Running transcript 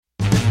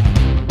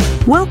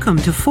Welcome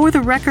to For the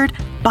Record,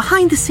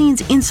 Behind the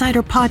Scenes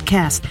Insider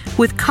Podcast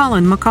with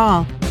Colin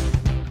McCall,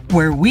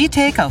 where we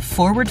take a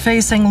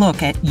forward-facing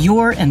look at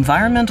your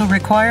environmental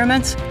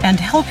requirements and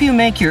help you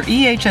make your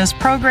EHS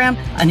program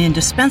an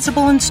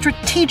indispensable and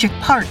strategic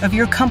part of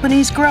your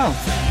company's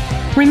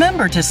growth.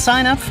 Remember to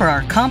sign up for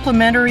our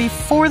complimentary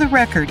For the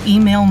Record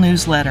email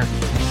newsletter.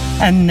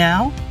 And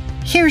now,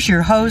 here's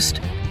your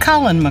host,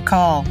 Colin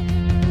McCall.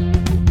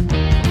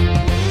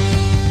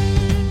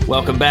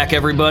 Welcome back,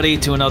 everybody,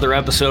 to another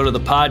episode of the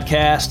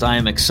podcast. I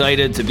am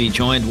excited to be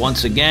joined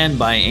once again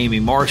by Amy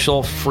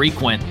Marshall,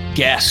 frequent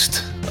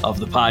guest of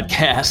the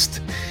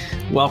podcast.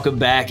 Welcome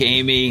back,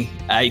 Amy.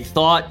 I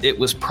thought it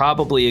was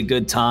probably a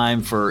good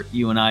time for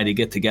you and I to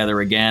get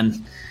together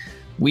again.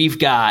 We've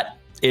got,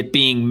 it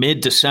being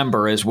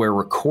mid-December as we're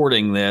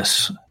recording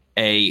this,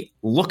 a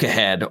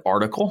Lookahead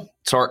article.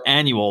 It's our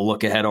annual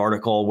Lookahead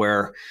article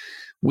where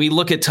we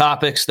look at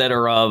topics that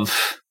are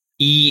of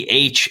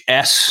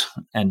EHS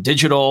and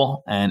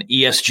digital and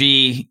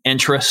ESG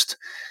interest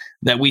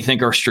that we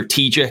think are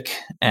strategic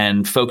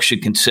and folks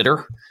should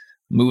consider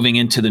moving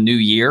into the new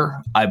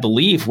year. I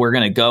believe we're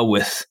going to go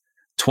with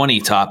 20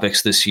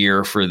 topics this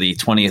year for the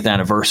 20th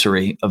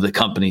anniversary of the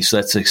company. So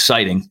that's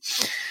exciting.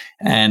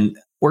 And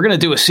we're going to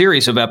do a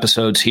series of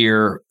episodes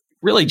here,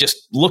 really just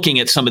looking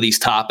at some of these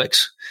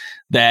topics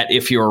that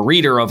if you're a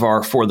reader of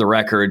our For the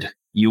Record,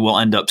 you will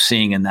end up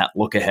seeing in that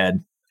look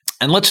ahead.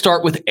 And let's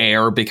start with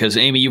air because,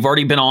 Amy, you've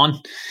already been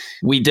on.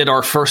 We did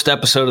our first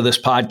episode of this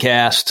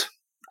podcast,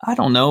 I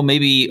don't know,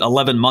 maybe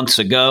 11 months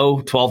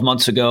ago, 12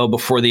 months ago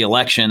before the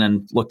election,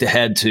 and looked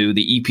ahead to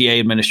the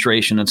EPA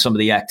administration and some of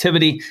the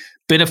activity.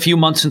 Been a few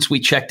months since we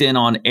checked in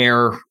on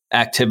air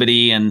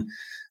activity and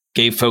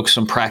gave folks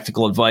some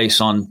practical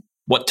advice on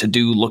what to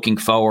do looking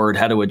forward,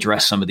 how to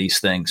address some of these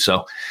things.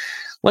 So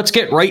let's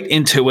get right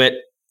into it.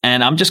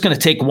 And I'm just going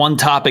to take one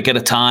topic at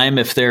a time.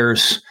 If there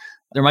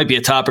might be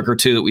a topic or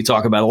two that we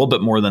talk about a little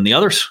bit more than the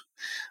others.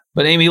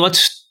 But Amy,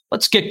 let's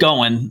get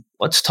going.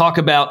 Let's talk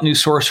about new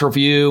source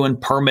review and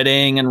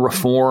permitting and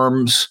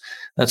reforms.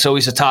 That's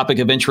always a topic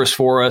of interest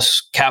for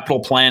us.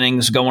 Capital planning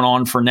is going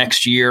on for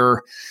next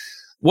year.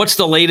 What's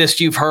the latest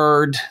you've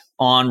heard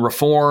on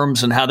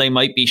reforms and how they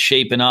might be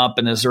shaping up?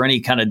 And is there any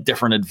kind of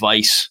different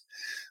advice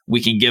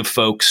we can give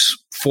folks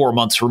 4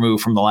 months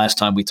removed from the last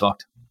time we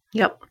talked?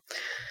 Yep.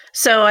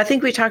 So I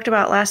think we talked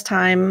about last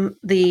time,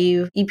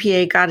 the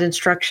EPA got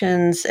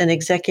instructions in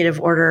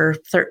Executive Order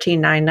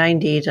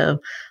 13990 to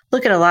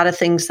look at a lot of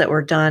things that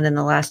were done in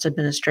the last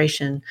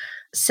administration.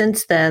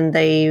 Since then,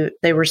 they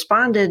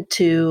responded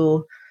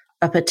to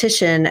a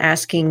petition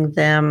asking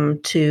them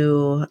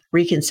to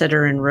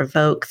reconsider and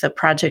revoke the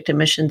project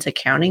emissions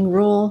accounting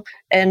rule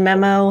and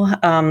memo.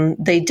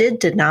 They did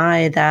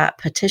deny that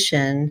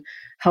petition.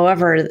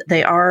 However,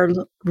 they are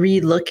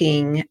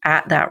re-looking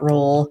at that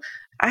rule.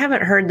 I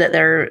haven't heard that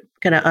they're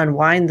going to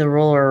unwind the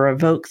rule or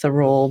revoke the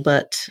rule,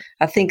 but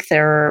I think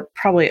there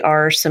probably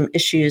are some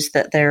issues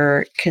that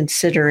they're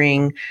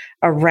considering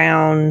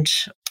around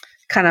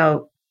kind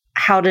of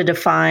how to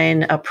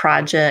define a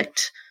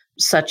project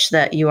such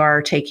that you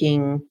are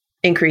taking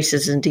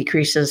increases and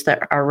decreases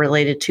that are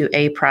related to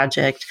a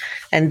project.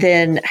 And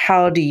then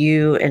how do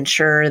you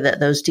ensure that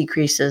those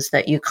decreases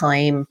that you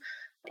claim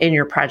in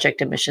your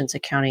project emissions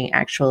accounting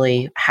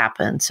actually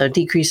happen? So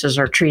decreases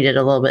are treated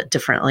a little bit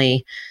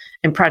differently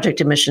in project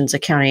emissions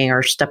accounting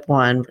or step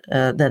one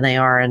than they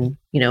are in,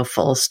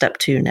 full step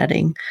two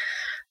netting.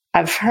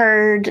 I've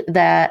heard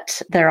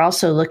that they're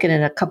also looking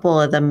at a couple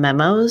of the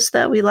memos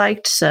that we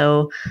liked.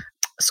 So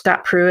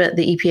Scott Pruitt,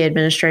 the EPA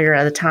administrator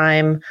at the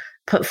time,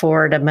 put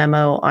forward a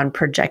memo on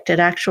projected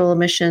actual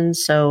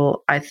emissions.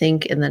 So I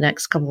think in the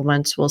next couple of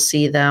months, we'll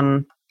see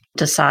them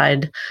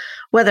decide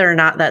whether or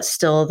not that's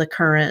still the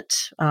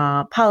current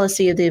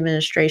policy of the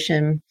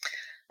administration.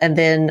 And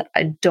then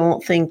I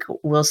don't think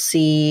we'll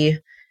see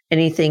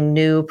anything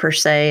new per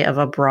se of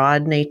a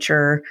broad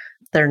nature.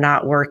 They're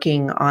not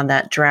working on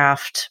that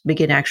draft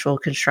begin actual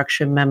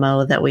construction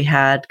memo that we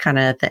had kind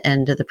of at the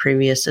end of the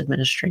previous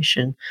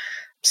administration.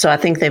 So I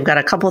think they've got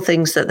a couple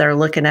things that they're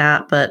looking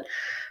at, but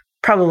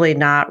probably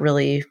not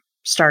really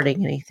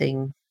starting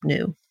anything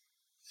new.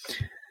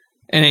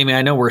 And Amy,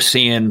 I know we're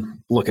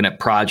looking at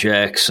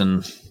projects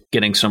and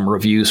getting some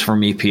reviews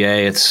from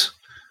EPA. It's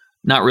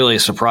not really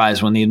a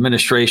surprise when the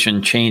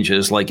administration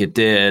changes like it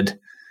did.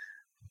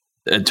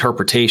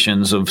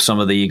 Interpretations of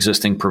some of the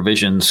existing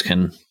provisions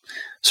can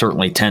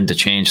certainly tend to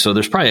change. So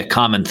there's probably a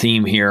common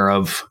theme here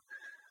of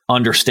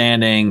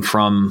understanding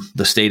from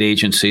the state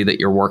agency that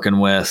you're working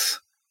with,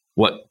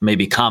 what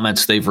maybe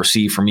comments they've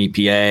received from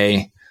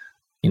EPA,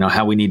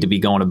 how we need to be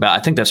going about.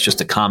 I think that's just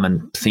a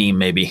common theme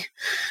maybe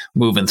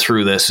moving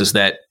through this, is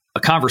that a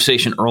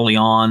conversation early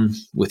on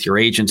with your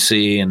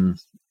agency and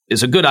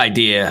is a good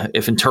idea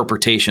if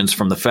interpretations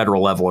from the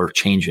federal level are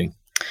changing.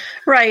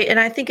 Right. And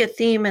I think a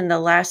theme in the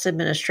last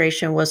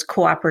administration was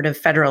cooperative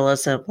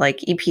federalism, like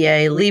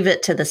EPA, leave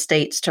it to the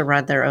states to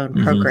run their own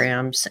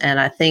programs. And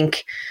I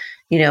think,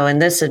 in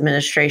this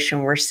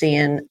administration, we're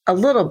seeing a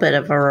little bit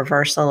of a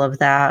reversal of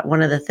that.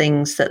 One of the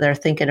things that they're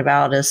thinking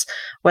about is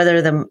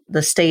whether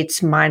the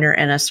state's minor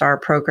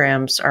NSR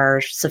programs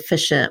are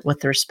sufficient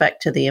with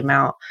respect to the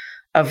amount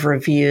of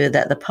review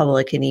that the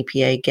public and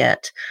EPA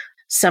get.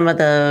 Some of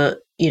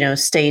the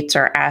states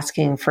are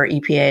asking for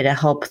EPA to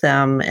help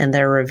them in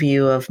their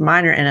review of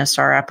minor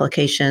NSR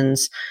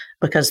applications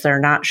because they're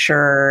not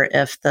sure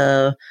if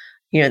the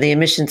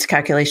emissions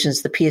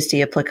calculations, the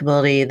PSD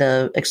applicability,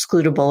 the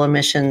excludable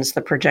emissions,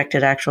 the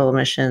projected actual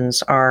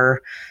emissions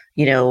are,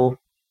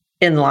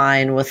 in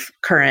line with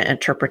current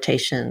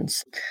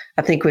interpretations.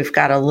 I think we've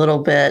got a little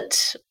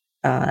bit,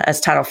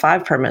 as Title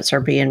V permits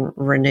are being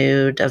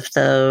renewed, of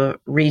the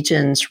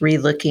regions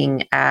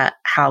relooking at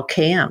how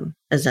CAM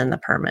is in the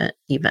permit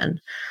even.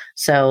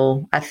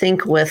 So I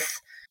think with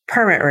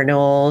permit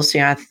renewals,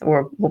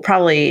 we'll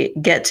probably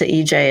get to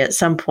EJ at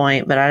some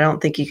point, but I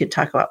don't think you could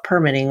talk about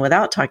permitting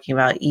without talking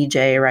about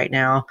EJ right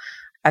now.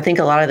 I think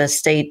a lot of the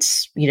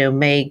states,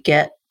 may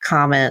get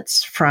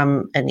comments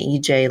from an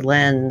EJ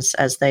lens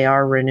as they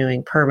are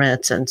renewing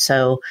permits. And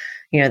so,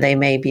 they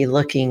may be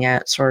looking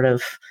at sort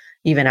of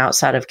even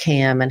outside of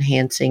CAM,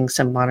 enhancing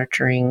some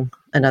monitoring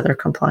and other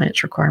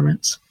compliance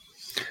requirements.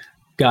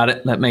 Got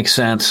it. That makes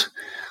sense.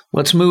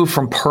 Let's move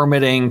from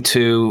permitting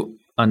to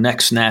a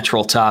next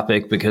natural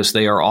topic because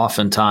they are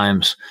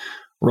oftentimes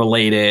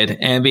related.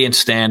 Ambient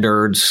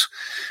standards.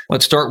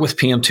 Let's start with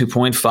PM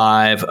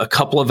 2.5. A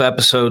couple of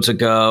episodes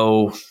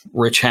ago,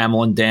 Rich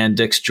Hamill and Dan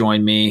Dix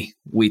joined me.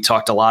 We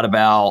talked a lot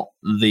about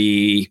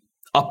the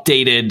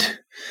updated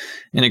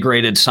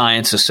integrated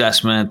science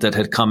assessment that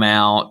had come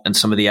out and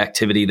some of the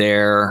activity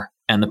there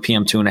and the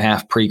PM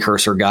 2.5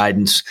 precursor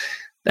guidance.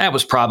 That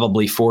was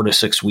probably 4 to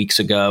 6 weeks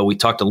ago. We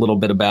talked a little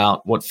bit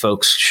about what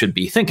folks should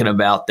be thinking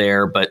about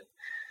there, but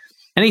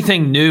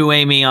anything new,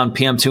 Amy, on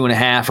PM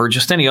 2.5 or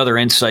just any other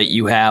insight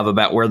you have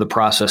about where the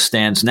process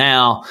stands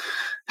now,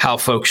 how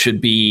folks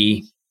should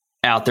be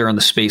out there in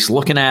the space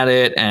looking at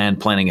it and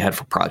planning ahead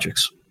for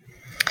projects?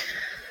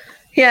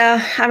 Yeah,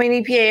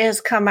 EPA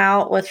has come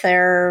out with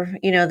their,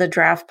 the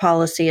draft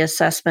policy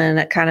assessment.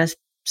 It kind of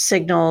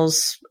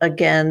signals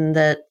again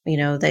that,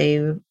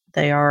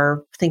 they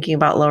are thinking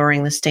about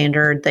lowering the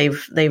standard.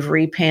 They've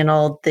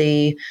repaneled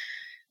the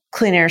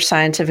Clean Air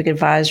Scientific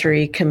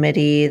Advisory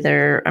Committee.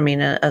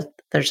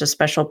 There's a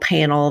special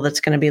panel that's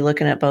going to be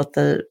looking at both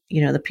the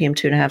PM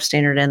 2.5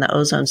 standard and the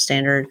ozone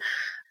standard.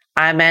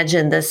 I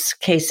imagine this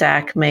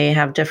CASAC may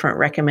have different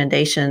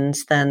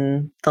recommendations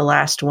than the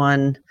last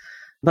one,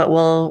 but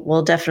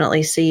we'll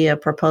definitely see a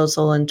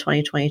proposal in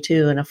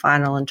 2022 and a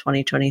final in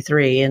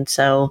 2023. And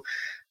so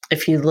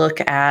if you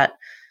look at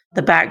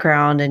the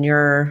background in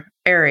your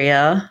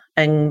area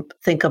and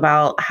think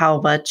about how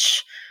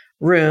much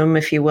room,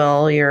 if you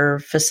will, your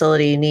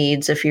facility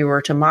needs, if you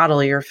were to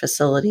model your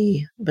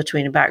facility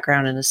between a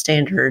background and a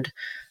standard,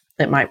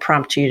 that might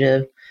prompt you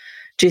to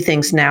do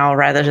things now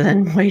rather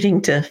than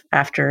waiting to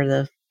after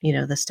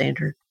the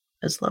standard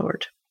is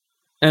lowered.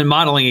 And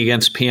modeling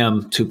against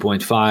PM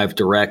 2.5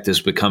 direct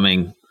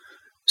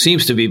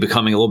seems to be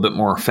becoming a little bit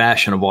more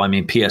fashionable.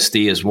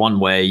 PSD is one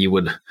way you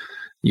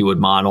would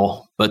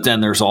model, but then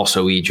there's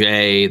also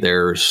EJ,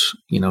 there's,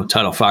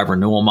 Title V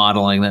renewal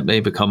modeling that may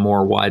become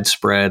more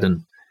widespread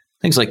and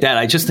things like that.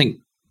 I just think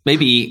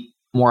maybe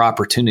more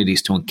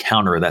opportunities to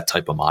encounter that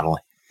type of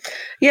modeling.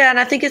 Yeah, and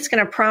I think it's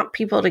going to prompt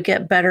people to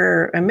get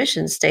better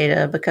emissions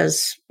data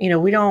because,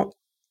 we don't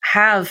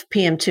have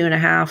PM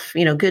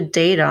 2.5, good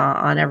data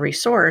on every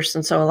source.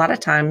 And so a lot of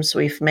times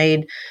we've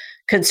made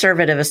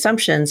conservative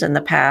assumptions in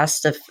the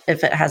past if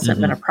it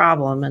hasn't been a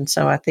problem. And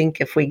so I think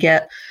if we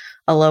get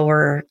a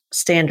lower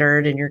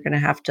standard and you're going to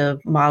have to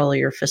model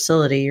your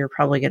facility, you're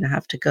probably going to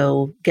have to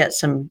go get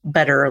some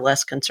better or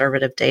less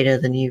conservative data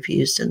than you've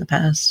used in the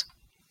past.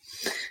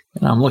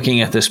 And I'm looking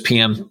at this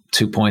PM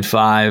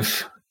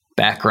 2.5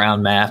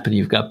 background map, and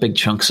you've got big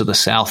chunks of the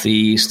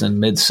Southeast and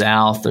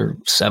Mid-South. They're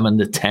 7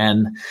 to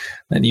 10.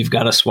 Then you've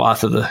got a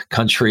swath of the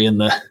country in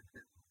the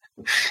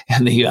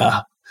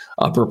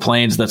upper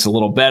plains that's a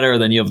little better.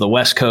 Then you have the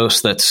West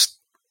Coast that's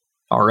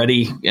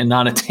already in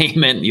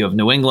non-attainment. You have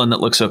New England that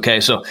looks okay.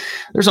 So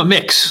there's a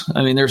mix.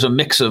 There's a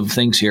mix of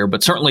things here,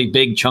 but certainly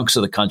big chunks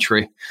of the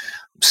country,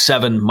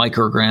 7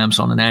 micrograms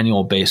on an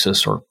annual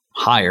basis or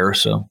higher.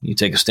 So you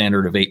take a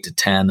standard of 8 to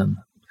 10, and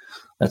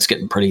that's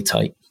getting pretty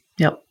tight.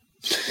 Yep.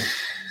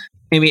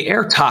 Maybe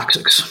air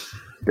toxics.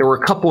 There were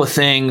a couple of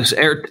things,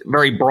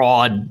 very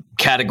broad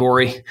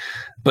category,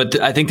 but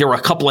I think there were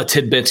a couple of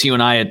tidbits you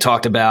and I had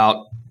talked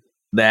about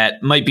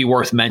that might be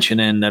worth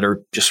mentioning that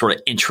are just sort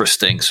of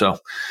interesting. So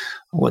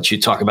I'll let you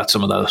talk about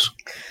some of those.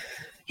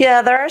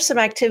 Yeah, there are some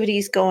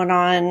activities going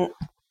on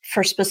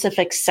for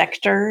specific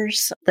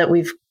sectors that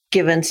we've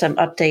given some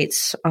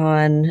updates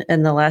on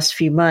in the last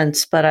few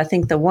months. But I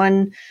think the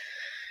one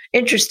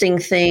interesting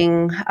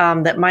thing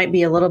that might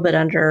be a little bit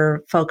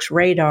under folks'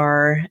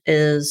 radar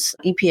is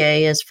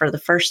EPA is for the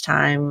first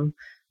time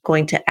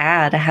going to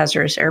add a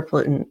hazardous air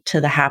pollutant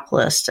to the HAP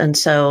list. And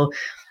so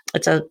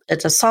it's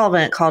a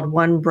solvent called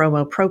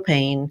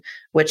 1-bromopropane,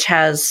 which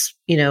has,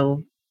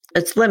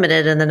 it's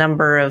limited in the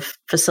number of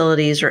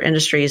facilities or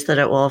industries that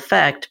it will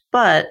affect.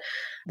 But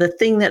the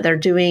thing that they're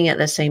doing at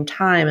the same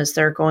time is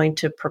they're going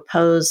to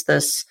propose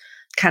this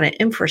kind of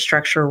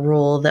infrastructure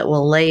rule that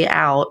will lay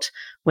out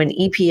when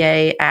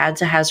EPA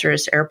adds a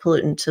hazardous air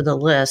pollutant to the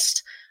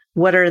list,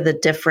 what are the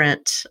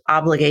different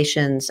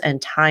obligations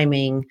and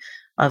timing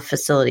of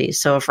facilities.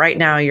 So if right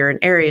now you're an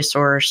area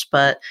source,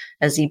 but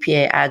as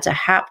EPA adds a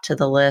HAP to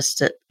the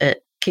list,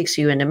 it kicks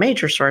you into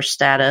major source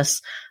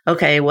status.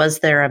 Okay, was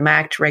there a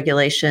MACT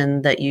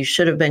regulation that you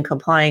should have been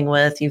complying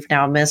with? You've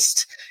now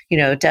missed,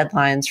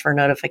 deadlines for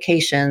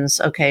notifications.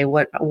 Okay,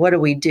 what do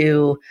we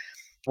do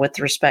with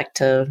respect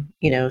to,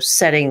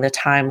 setting the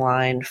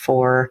timeline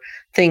for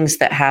things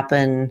that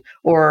happen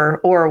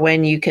or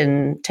when you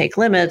can take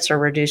limits or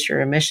reduce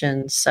your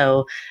emissions?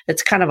 So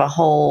it's kind of a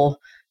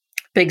whole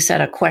big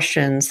set of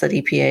questions that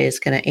EPA is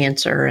going to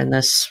answer in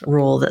this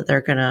rule that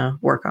they're going to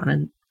work on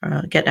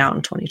and get out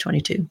in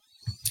 2022.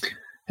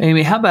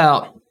 Amy, how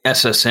about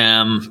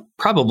SSM?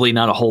 Probably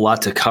not a whole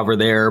lot to cover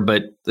there,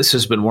 but this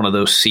has been one of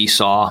those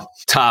seesaw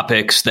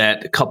topics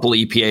that a couple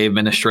EPA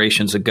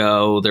administrations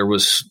ago, there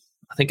was,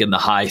 I think, in the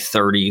high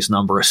 30s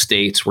number of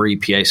states where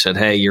EPA said,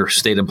 hey, your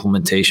state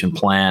implementation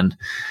plan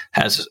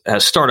has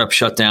startup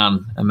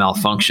shutdown and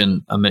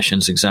malfunction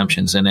emissions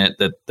exemptions in it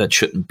that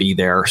shouldn't be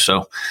there.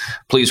 So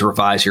please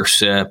revise your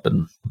SIP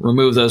and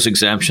remove those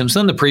exemptions.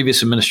 Then the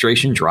previous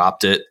administration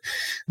dropped it.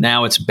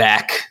 Now it's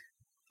back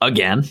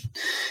again,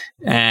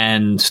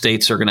 and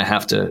states are going to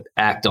have to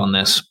act on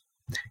this.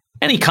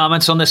 Any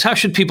comments on this? How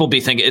should people be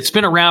thinking? It's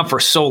been around for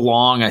so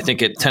long. I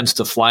think it tends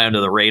to fly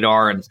under the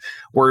radar, and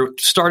we're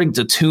starting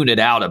to tune it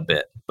out a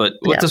bit. But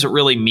what does it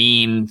really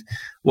mean?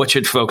 What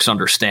should folks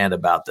understand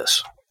about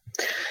this?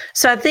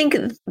 So I think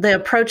the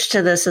approach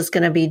to this is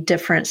going to be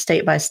different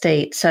state by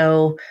state.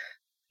 So,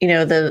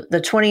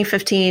 the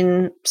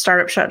 2015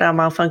 startup shutdown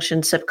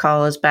malfunction SIP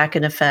call is back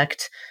in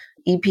effect.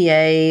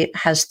 EPA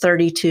has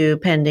 32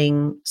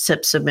 pending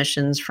SIP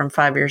submissions from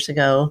 5 years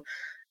ago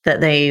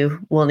that they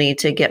will need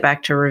to get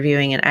back to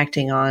reviewing and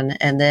acting on.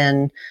 And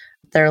then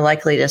they're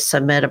likely to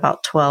submit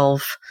about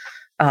 12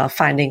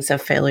 findings of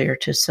failure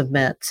to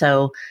submit.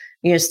 So,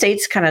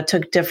 states kind of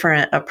took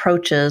different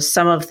approaches.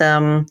 Some of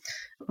them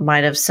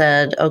might have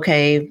said,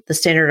 okay, the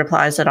standard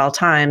applies at all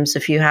times.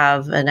 If you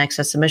have an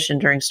excess emission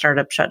during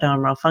startup shutdown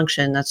or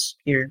malfunction, that's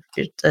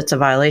a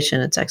violation.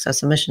 It's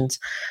excess emissions.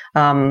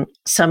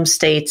 Some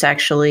states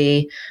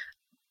actually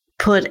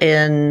put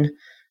in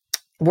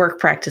work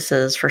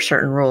practices for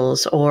certain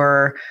rules,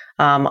 or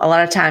a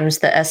lot of times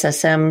the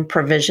SSM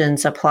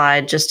provisions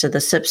applied just to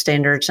the SIP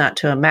standards, not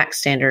to a MAC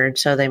standard.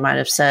 So they might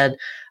have said,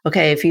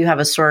 okay, if you have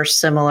a source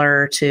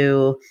similar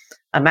to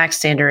a MAC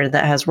standard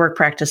that has work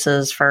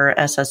practices for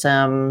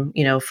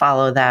SSM,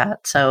 follow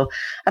that. So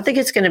I think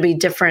it's going to be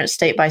different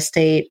state by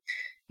state.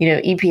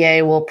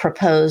 EPA will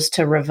propose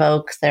to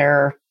revoke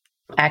their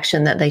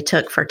action that they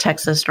took for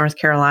Texas, North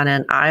Carolina,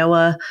 and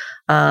Iowa.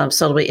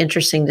 So it'll be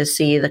interesting to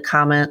see the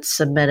comments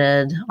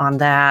submitted on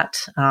that.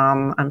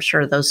 I'm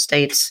sure those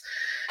states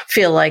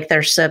feel like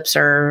their SIPs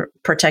are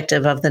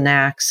protective of the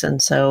NACs.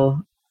 And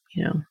so,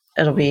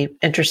 it'll be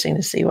interesting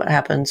to see what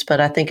happens. But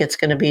I think it's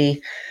going to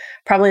be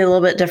probably a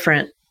little bit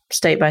different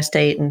state by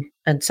state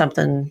and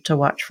something to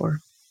watch for.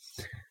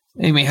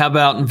 Amy, how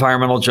about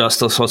environmental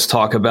justice? Let's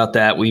talk about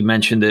that. We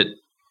mentioned it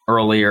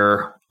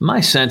earlier.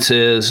 My sense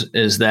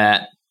is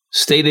that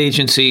state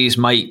agencies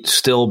might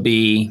still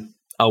be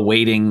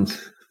awaiting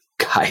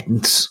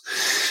guidance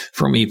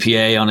from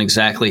EPA on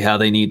exactly how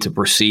they need to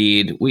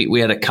proceed. We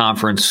had a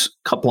conference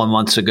a couple of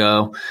months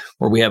ago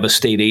where we have a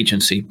state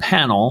agency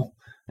panel,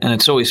 and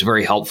it's always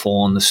very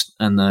helpful,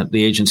 and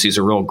the agencies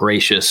are real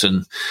gracious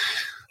and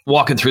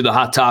walking through the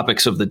hot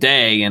topics of the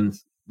day. And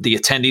the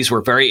attendees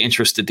were very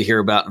interested to hear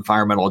about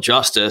environmental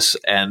justice,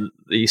 and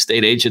the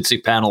state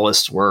agency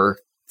panelists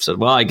said,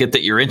 well, I get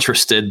that you're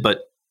interested,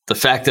 but the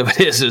fact of it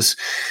is,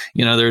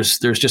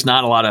 there's just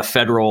not a lot of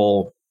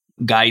federal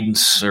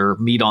guidance or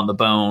meat on the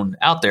bone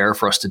out there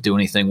for us to do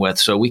anything with.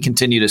 So we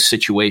continue to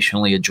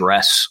situationally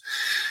address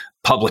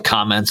public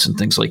comments and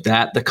things like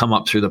that come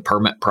up through the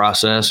permit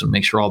process and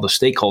make sure all the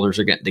stakeholders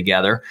are getting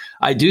together.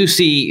 I do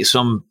see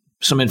some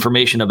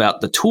information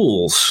about the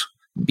tools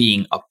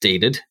being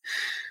updated.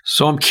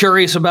 So I'm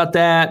curious about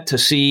that to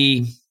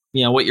see,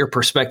 what your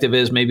perspective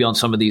is maybe on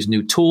some of these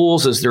new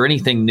tools. Is there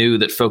anything new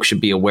that folks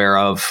should be aware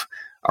of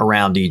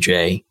around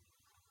EJ?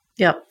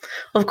 Yep.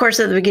 Well, of course,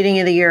 at the beginning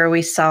of the year,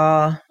 we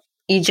saw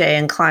EJ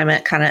and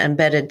climate kind of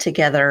embedded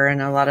together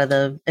in a lot of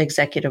the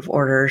executive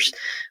orders.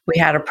 We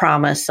had a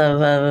promise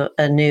of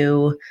a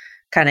new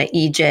kind of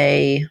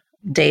EJ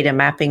data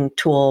mapping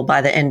tool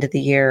by the end of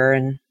the year,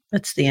 and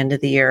it's the end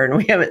of the year and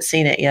we haven't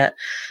seen it yet.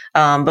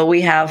 But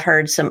we have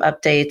heard some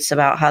updates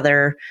about how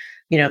they're,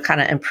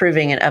 kind of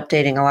improving and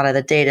updating a lot of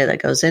the data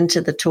that goes into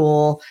the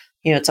tool.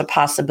 It's a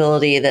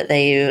possibility that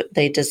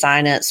they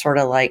design it sort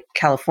of like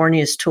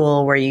California's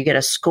tool where you get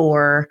a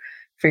score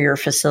for your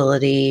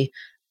facility.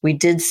 We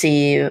did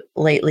see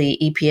lately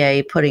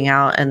EPA putting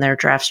out in their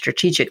draft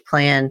strategic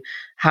plan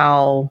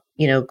how,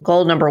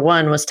 goal number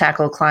 1 was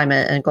tackle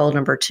climate, and goal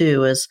number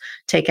 2 is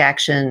take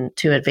action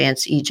to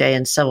advance EJ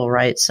and civil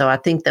rights. So I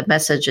think the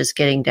message is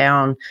getting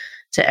down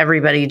to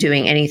everybody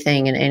doing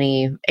anything in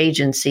any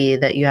agency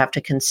that you have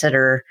to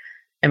consider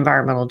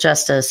environmental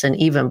justice. And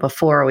even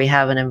before we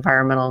have an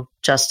environmental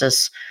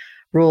justice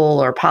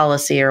rule or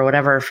policy or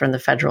whatever from the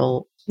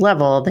federal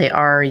level, they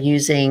are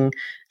using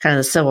kind of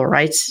the Civil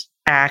Rights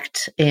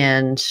Act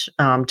and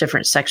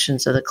different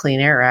sections of the Clean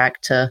Air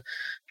Act to,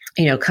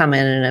 come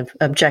in and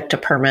object to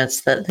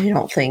permits that they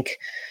don't think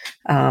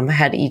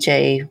had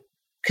EJ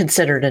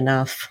considered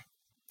enough.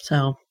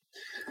 So,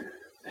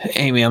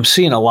 Amy, I'm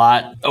seeing a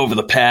lot over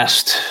the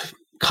past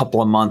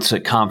couple of months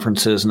at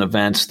conferences and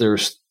events.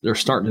 There's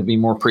starting to be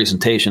more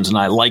presentations, and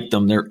I like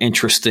them. They're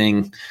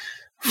interesting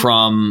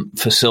from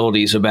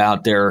facilities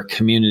about their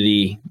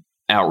community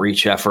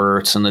outreach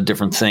efforts and the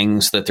different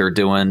things that they're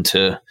doing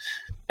to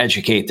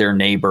educate their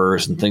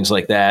neighbors and things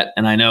like that.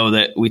 And I know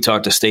that we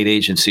talk to state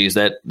agencies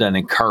that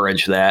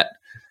encourage that.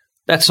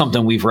 That's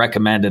something we've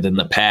recommended in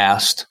the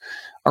past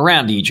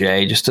around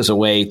EJ, just as a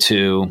way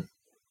to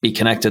be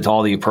connected to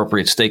all the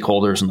appropriate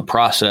stakeholders in the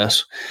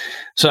process.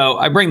 So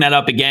I bring that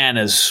up again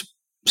as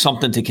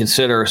something to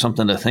consider,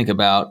 something to think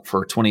about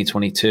for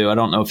 2022. I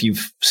don't know if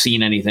you've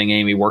seen anything,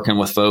 Amy, working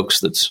with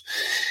folks that's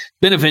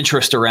been of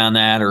interest around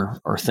that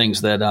or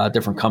things that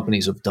different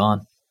companies have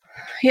done.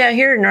 Yeah,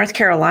 here in North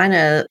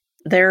Carolina,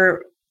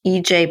 their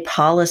EJ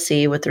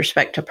policy with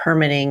respect to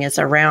permitting is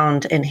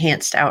around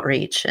enhanced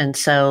outreach. And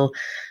so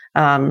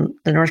the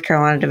North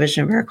Carolina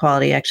Division of Air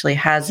Quality actually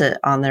has it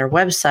on their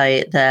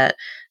website that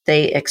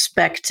they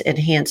expect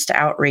enhanced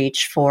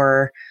outreach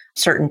for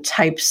certain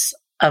types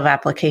of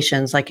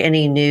applications, like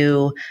any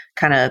new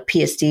kind of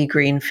PSD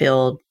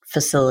greenfield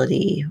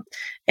facility,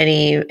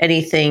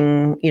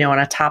 anything, on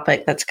a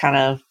topic that's kind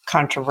of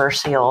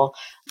controversial.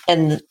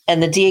 And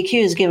the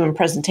DAQ has given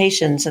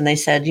presentations, and they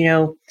said,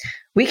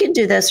 we can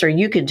do this or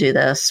you could do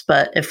this,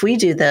 but if we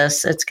do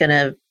this, it's going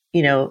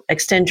to,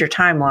 extend your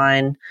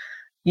timeline.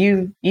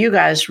 You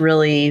guys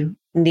really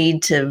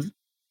need to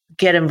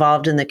get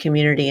involved in the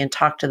community and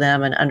talk to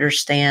them and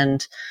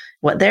understand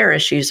what their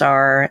issues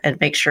are and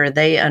make sure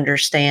they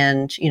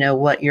understand,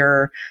 what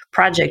your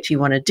project you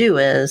want to do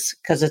is,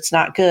 because it's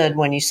not good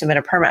when you submit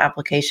a permit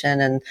application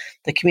and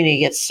the community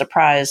gets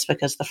surprised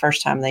because the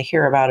first time they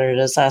hear about it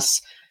is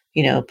us,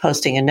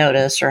 posting a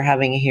notice or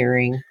having a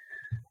hearing.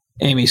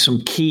 Amy,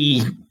 some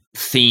key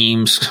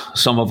themes,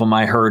 some of them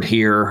I heard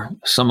here,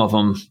 some of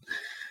them,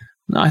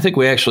 I think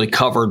we actually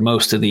covered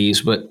most of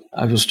these, but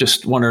I was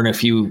just wondering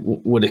if you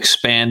would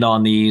expand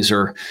on these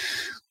or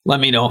let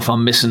me know if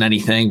I'm missing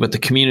anything. But the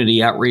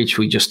community outreach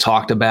we just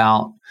talked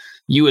about,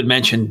 you had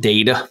mentioned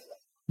data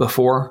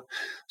before.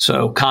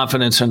 So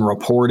confidence in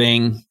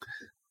reporting,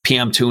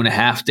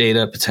 PM2.5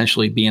 data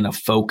potentially being a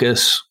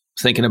focus,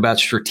 thinking about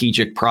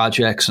strategic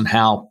projects and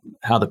how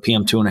the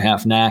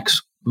PM2.5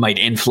 NACs might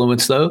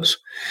influence those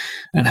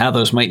and how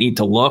those might need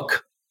to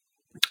look.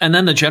 And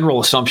then the general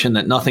assumption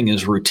that nothing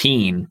is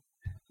routine.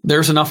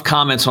 There's enough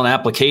comments on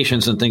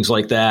applications and things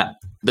like that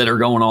are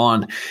going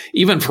on,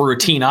 even for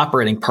routine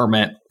operating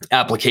permit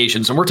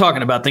applications. And we're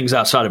talking about things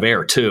outside of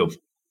air too.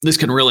 This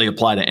can really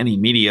apply to any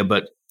media,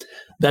 but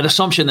that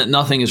assumption that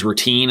nothing is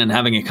routine and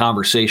having a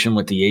conversation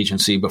with the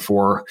agency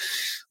before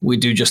we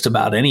do just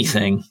about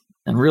anything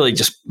and really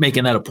just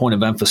making that a point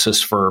of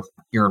emphasis for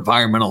your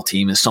environmental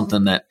team is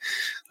something that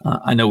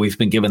I know we've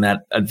been given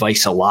that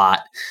advice a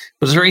lot.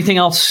 But is there anything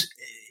else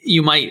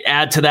you might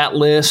add to that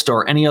list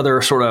or any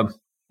other sort of,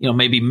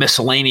 maybe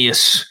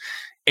miscellaneous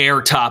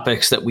air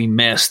topics that we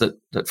missed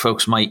that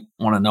folks might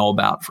want to know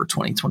about for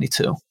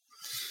 2022?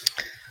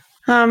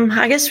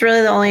 I guess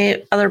really the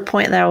only other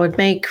point that I would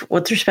make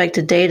with respect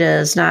to data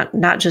is not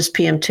just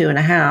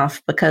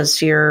PM2.5,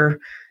 because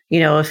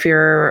if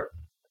your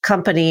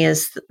company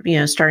is,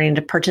 starting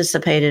to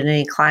participate in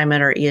any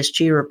climate or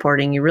ESG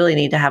reporting, you really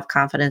need to have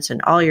confidence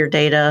in all your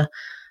data.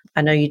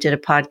 I know you did a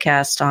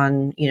podcast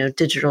on,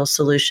 digital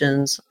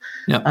solutions,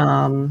 yep.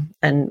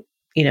 And,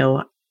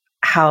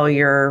 how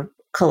you're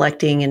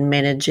collecting and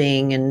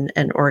managing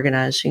and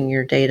organizing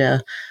your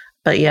data.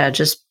 But yeah,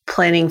 just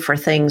planning for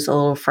things a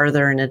little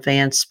further in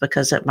advance,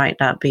 because it might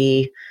not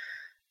be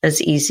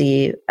as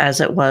easy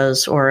as it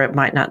was, or it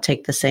might not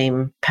take the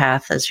same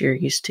path as you're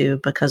used to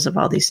because of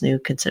all these new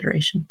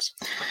considerations.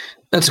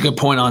 That's a good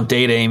point on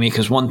data, Amy,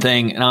 because one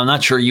thing, and I'm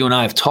not sure you and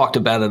I have talked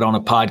about it on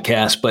a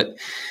podcast, but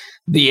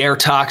the air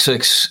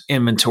toxics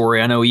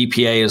inventory, I know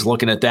EPA is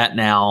looking at that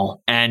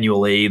now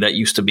annually. That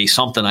used to be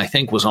something I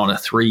think was on a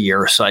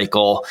 3-year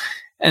cycle.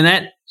 And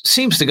that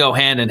seems to go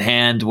hand in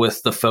hand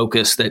with the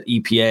focus that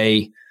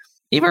EPA,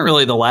 even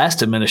really the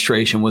last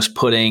administration, was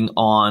putting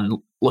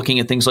on looking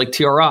at things like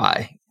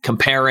TRI,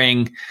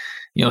 comparing,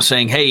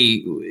 saying,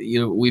 hey,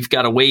 we've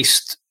got a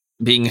waste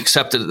being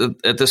accepted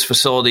at this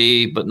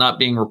facility, but not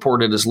being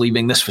reported as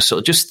leaving this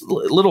facility, just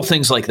little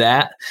things like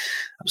that.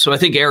 So I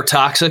think air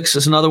toxics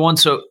is another one.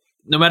 So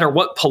no matter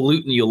what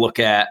pollutant you look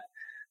at,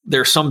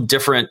 there's some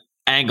different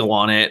angle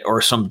on it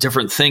or some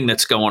different thing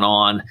that's going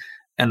on.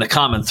 And the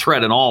common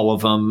thread in all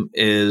of them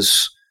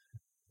is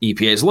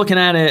EPA is looking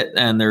at it,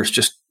 and there's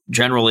just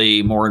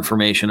generally more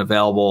information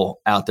available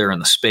out there in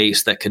the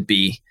space that could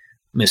be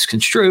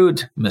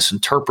misconstrued,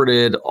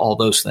 misinterpreted, all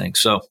those things.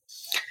 So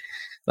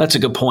that's a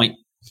good point.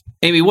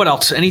 Amy, what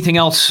else? Anything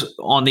else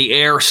on the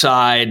air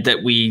side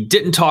that we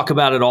didn't talk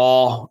about at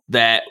all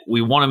that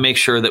we want to make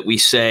sure that we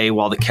say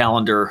while the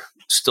calendar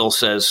still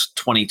says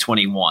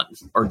 2021,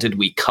 or did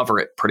we cover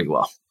it pretty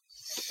well?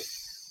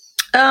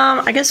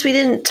 I guess we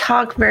didn't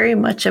talk very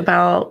much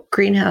about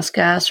greenhouse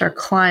gas or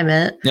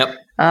climate. Yep.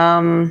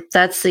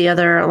 That's the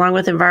other, along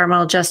with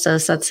environmental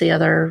justice, that's the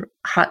other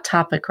hot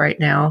topic right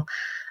now.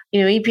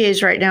 EPA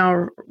is right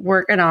now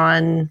working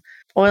on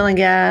oil and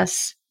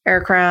gas,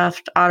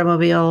 aircraft,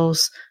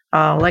 automobiles,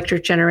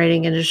 electric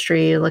generating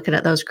industry, looking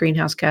at those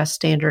greenhouse gas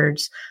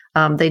standards.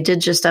 They did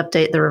just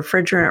update the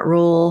refrigerant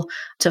rule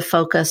to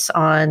focus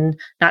on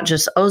not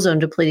just ozone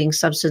depleting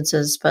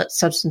substances, but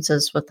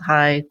substances with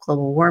high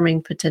global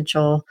warming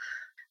potential.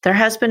 There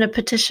has been a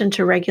petition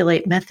to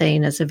regulate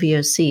methane as a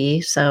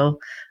VOC, so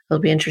it'll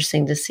be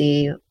interesting to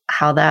see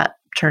how that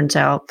turns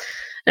out.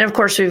 And of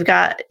course, we've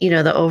got,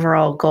 the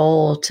overall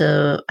goal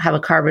to have a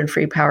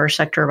carbon-free power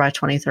sector by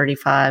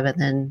 2035 and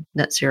then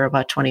net zero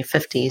by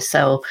 2050.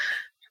 So,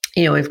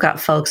 we've got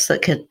folks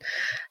that could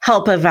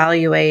help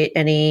evaluate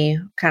any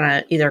kind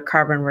of either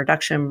carbon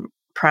reduction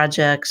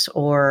projects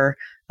or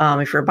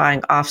if you're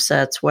buying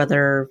offsets,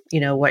 whether,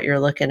 what you're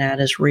looking at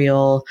is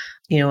real,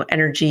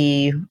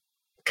 energy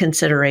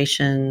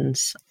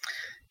considerations.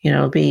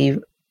 It'll be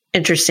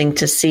interesting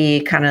to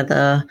see kind of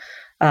the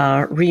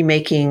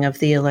remaking of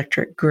the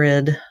electric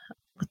grid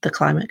with the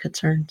climate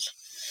concerns.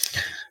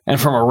 And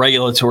from a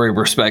regulatory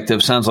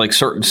perspective, sounds like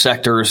certain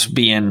sectors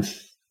being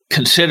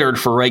considered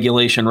for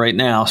regulation right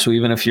now. So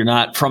even if you're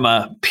not from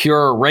a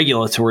pure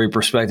regulatory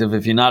perspective,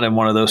 if you're not in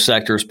one of those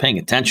sectors, paying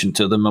attention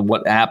to them and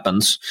what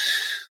happens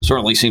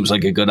certainly seems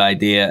like a good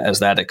idea as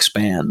that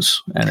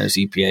expands and as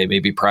EPA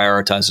maybe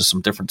prioritizes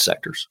some different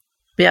sectors.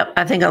 Yep.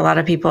 I think a lot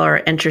of people are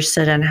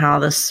interested in how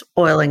this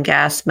oil and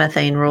gas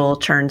methane rule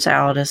turns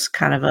out as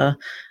kind of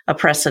a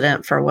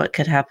precedent for what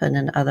could happen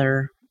in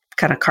other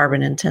kind of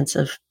carbon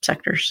intensive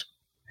sectors.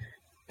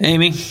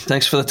 Amy,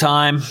 thanks for the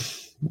time.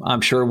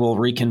 I'm sure we'll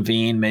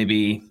reconvene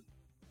maybe,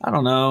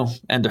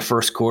 end of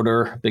first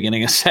quarter,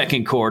 beginning of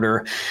second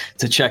quarter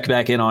to check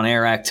back in on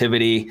air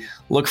activity.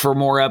 Look for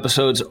more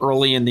episodes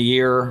early in the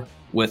year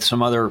with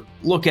some other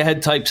look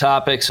ahead type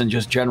topics and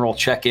just general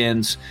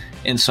check-ins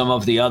in some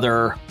of the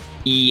other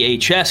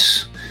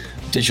EHS,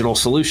 digital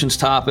solutions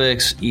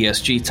topics,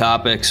 ESG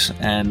topics,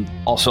 and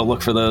also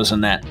look for those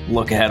in that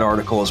look ahead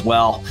article as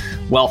well.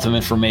 Wealth of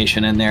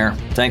information in there.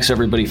 Thanks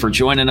everybody for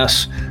joining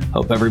us.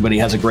 Hope everybody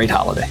has a great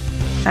holiday.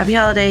 Happy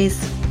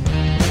holidays.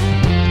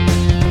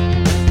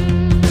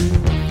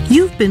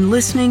 You've been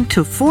listening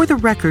to For the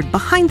Record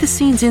Behind the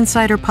Scenes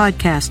Insider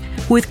Podcast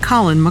with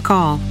Colin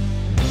McCall.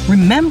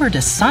 Remember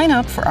to sign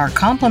up for our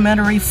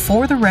complimentary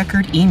For the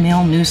Record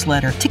email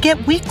newsletter to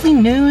get weekly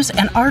news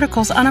and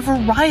articles on a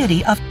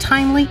variety of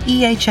timely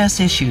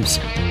EHS issues.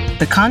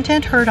 The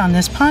content heard on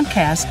this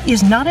podcast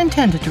is not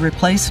intended to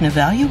replace an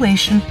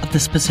evaluation of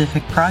the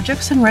specific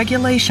projects and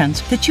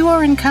regulations that you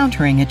are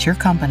encountering at your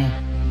company.